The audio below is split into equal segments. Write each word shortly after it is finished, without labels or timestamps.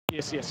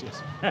Yes. If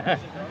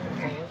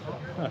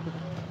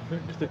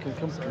they can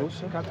come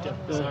closer.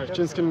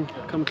 Gents can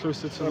come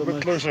closer to the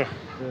mic. Closer.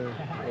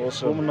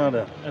 Awesome.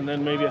 And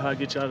then maybe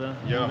hug each other.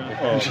 Yeah.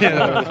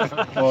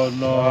 Oh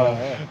no.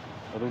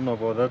 I don't know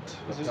about that.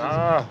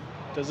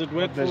 Does it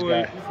work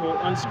for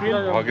on screen?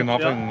 Hugging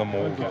up in the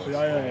mall.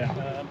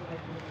 Yeah.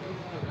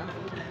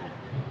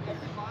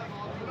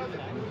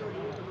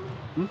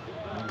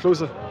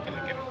 Closer.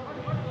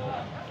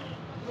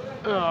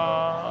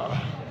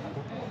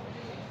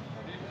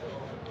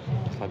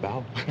 Staat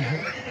down.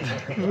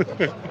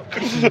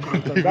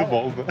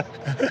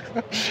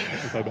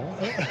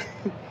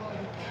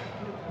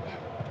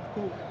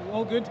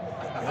 All good?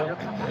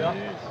 Yeah.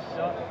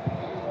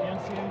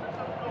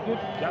 Good?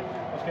 Yeah.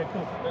 Okay,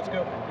 cool. Let's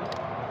go.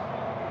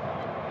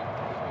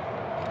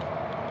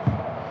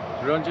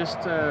 Ruan, just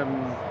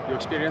your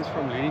experience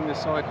from leading the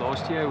side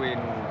last year when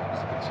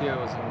Mr. Coetzee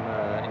was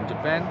in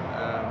Japan.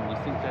 You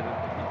think that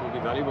it will be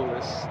valuable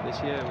this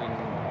year when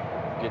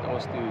you get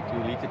asked to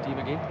lead the team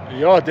again?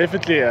 Yeah,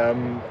 definitely.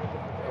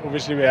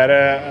 Obviously, we had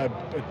a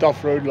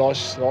tough road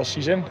last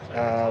season,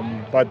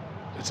 but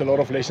it's a lot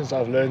of lessons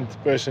I've learned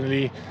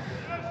personally,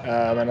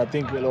 and I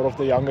think a lot of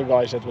the younger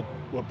guys that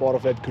were part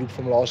of that group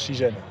from last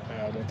season.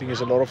 I think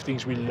there's a lot of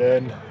things we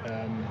learned,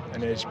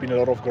 and it's been a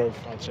lot of growth,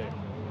 I'd say.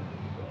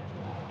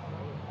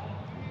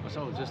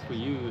 Marcel, just for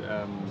you,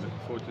 looking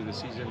forward to the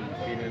season.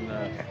 You've been in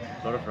a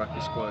lot of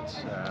rugby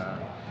squads,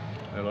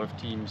 a lot of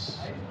teams.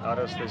 How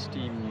does this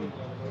team,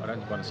 I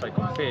don't want to say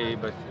compare,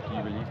 but do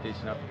you believe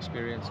there's enough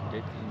experience and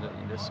depth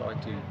in this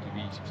side to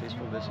be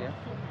successful this year?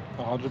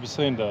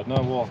 100%.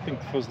 No, well, I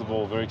think first of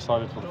all, very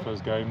excited for the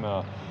first game.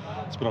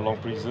 It's been a long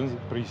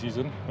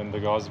pre-season, and the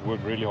guys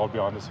worked really hard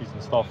behind the season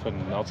stuff,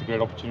 and now it's a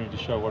great opportunity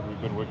to show what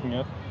we've been working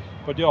at.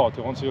 But yeah,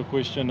 to answer your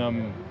question,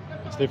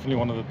 it's definitely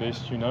one of the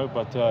best,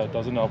 but it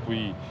doesn't help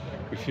we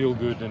feel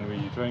good and we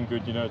train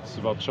good. It's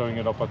about showing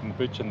it up on the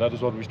pitch, and that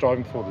is what we're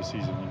striving for this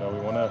season. We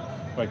want to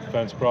make the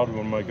fans proud, we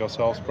want to make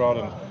ourselves proud,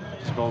 and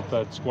just build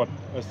that squad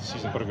as the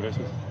season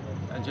progresses.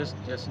 And just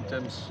in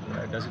terms,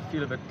 does it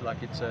feel a bit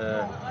like it's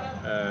a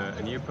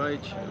new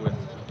page with a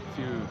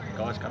few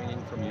guys coming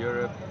in from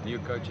Europe, new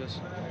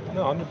coaches?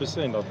 No,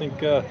 100%. I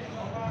think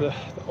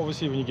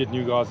obviously when you get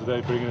new guys, they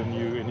bring in a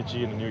new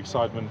energy and a new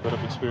excitement, a bit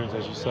of experience,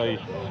 as you say.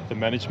 The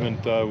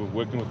management,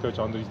 working with Coach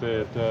Andries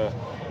there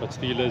at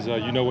Steelers,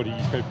 you know what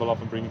he's capable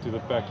of and bringing to the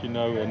pack, and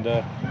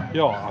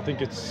yeah, I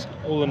think it's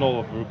all in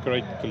all a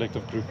great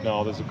collective group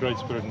now. There's a great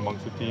spirit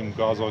amongst the team,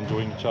 guys are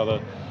enjoying each other.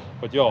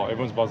 But yeah,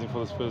 everyone's buzzing for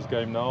this first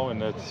game now,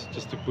 and it's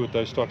just to put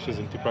those structures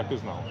into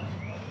practice now.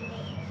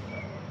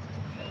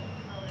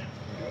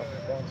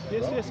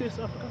 Yes,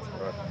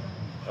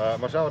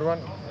 Marcel, Ruan,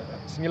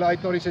 sien julle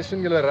uit na die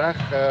seisoen? Julle reg,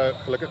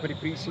 gelukkig met die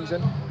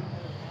pre-season?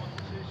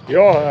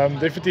 Ja,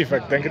 definitief.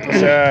 Ek dink dit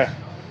was 'n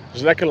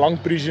lekker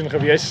lang pre-season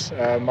geweest,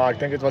 maar ek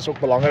dink dit was ook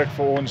belangrik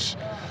vir ons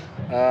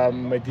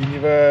met die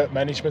nuwe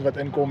management wat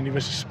inkom,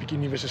 nuwe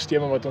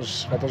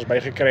stelsels wat ons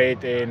bygekry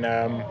het, en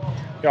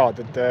ja,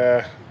 dit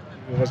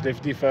was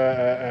definitief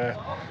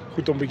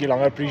goed om 'n bietjie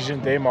langer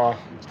pre-season te hê, maar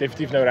is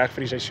definitief nou reg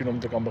vir die seisoen om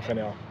te kan begin,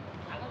 ja.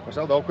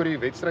 Marcel, dalk oor die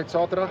wedstryd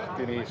Saterdag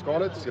teen die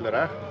Scarlets, is julle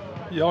reg?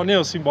 Ja, nee,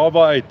 ons sien baie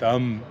uit.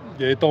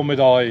 Jy het al met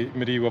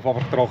die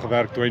hoofafgetraal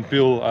gewerk, Dwayne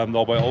Peel,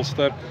 daar by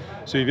Ulster.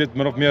 So jy weet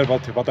min of meer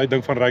wat hy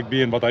dink van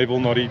rugby en wat hy wil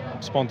na die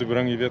span toe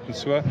bring, jy weet, en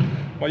so.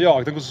 Maar ja,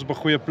 ek dink ons is op 'n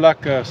goeie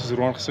plek. Soos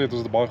Ruan gesê het,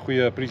 ons het 'n baie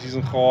goeie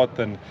pre-season gehad,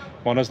 en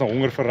manne is nou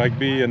honger vir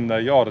rugby, en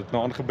ja, dit het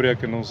nou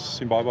aangebreek en ons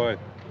sien baie uit.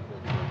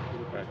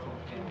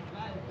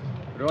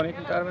 Ruan, net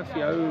in terme vir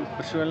jou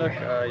persoonlik,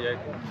 jy het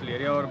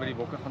verlede jaar by die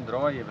Bokke gaan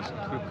draai, jy was in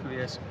groep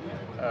gewees.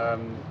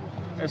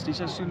 Is die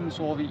seisoen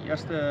so die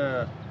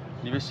eerste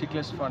nuwe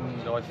siklus van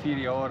daai 4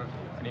 jaar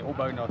in die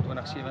opbou na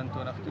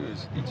 2027 toe?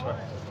 Is dit iets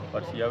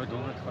wat vir jou 'n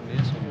doelwit gaan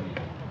wees om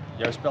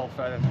jou spel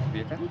verder te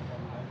verbeter?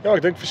 Ja,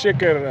 ek dink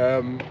verseker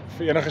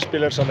vir enige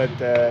speler sal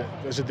dit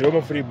is 'n droom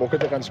om vir die Bokke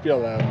te kan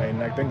speel,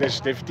 en ek dink dit is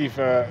definitief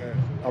 'n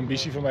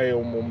ambisie vir my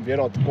om weer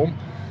daar te kom.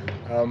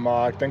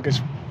 Maar ek dink dit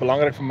is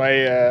belangrik vir my,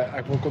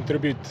 ek wil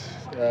contribute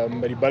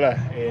by die bulle,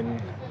 en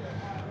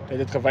dit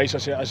het gewys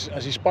as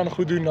die span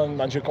goed doen,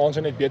 dan is jou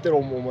kanse net beter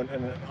om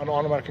in 'n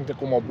aanmerking te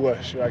kom bo.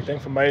 So ek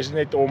dink vir my is dit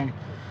net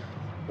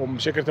om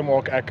seker te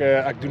maak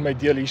ek doen my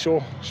deel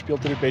hierso, speel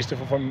tot die beste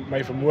van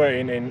my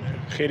vermoë en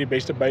gee die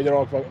beste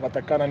bydrae wat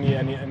ek kan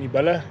in die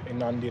bulle, en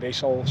dan die res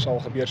sal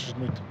gebeur soos dit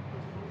moet.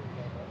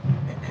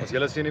 As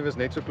julle senuwees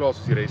net so klaar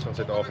soos die res van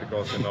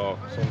Suid-Afrika se na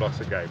Sondag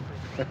se game.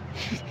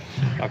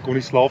 Ek kon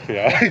nie slaap nie,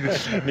 ja.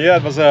 Nee,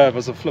 dit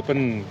was 'n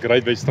flippin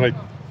great wedstryd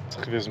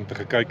gewees om te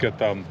gekyk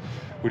het,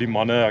 hoe die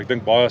manne, ek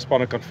dink baie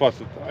spanne kan vat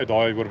uit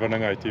daai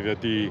oorwinning uit. Jy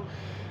weet,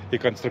 jy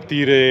kan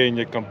struktuur hê en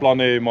jy kan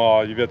planne hê,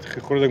 maar jy weet,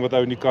 die groot ding wat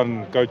ou nie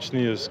kan coach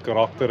nie is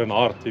karakter en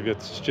hart. Jy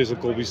weet, Chesel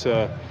Colby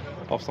se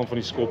afstand van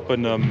die skop,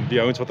 en die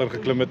ouens wat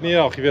geklim het. Nee,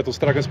 jy weet, ons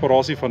trek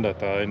inspirasie van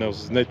dit, en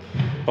ons is net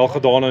wel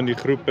gedaan in die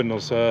groep, en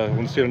ons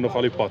ondersteun nog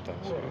al die pad.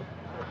 So.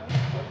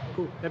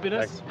 Cool.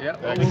 Happiness? Yeah.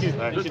 Thank you.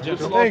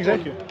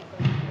 Thank you.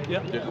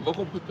 Yeah. Jy gaan ook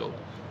opgetel.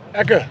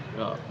 Ekke.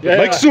 Ja.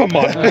 Ja, Lyk so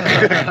man.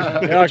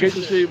 Ja, ek Jy het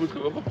gesê jy moet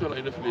gewig op tel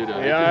einde verlede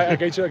jaar. ja, ek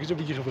het so 'n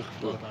bietjie gewig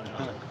verloor.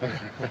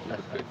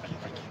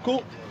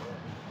 Cool.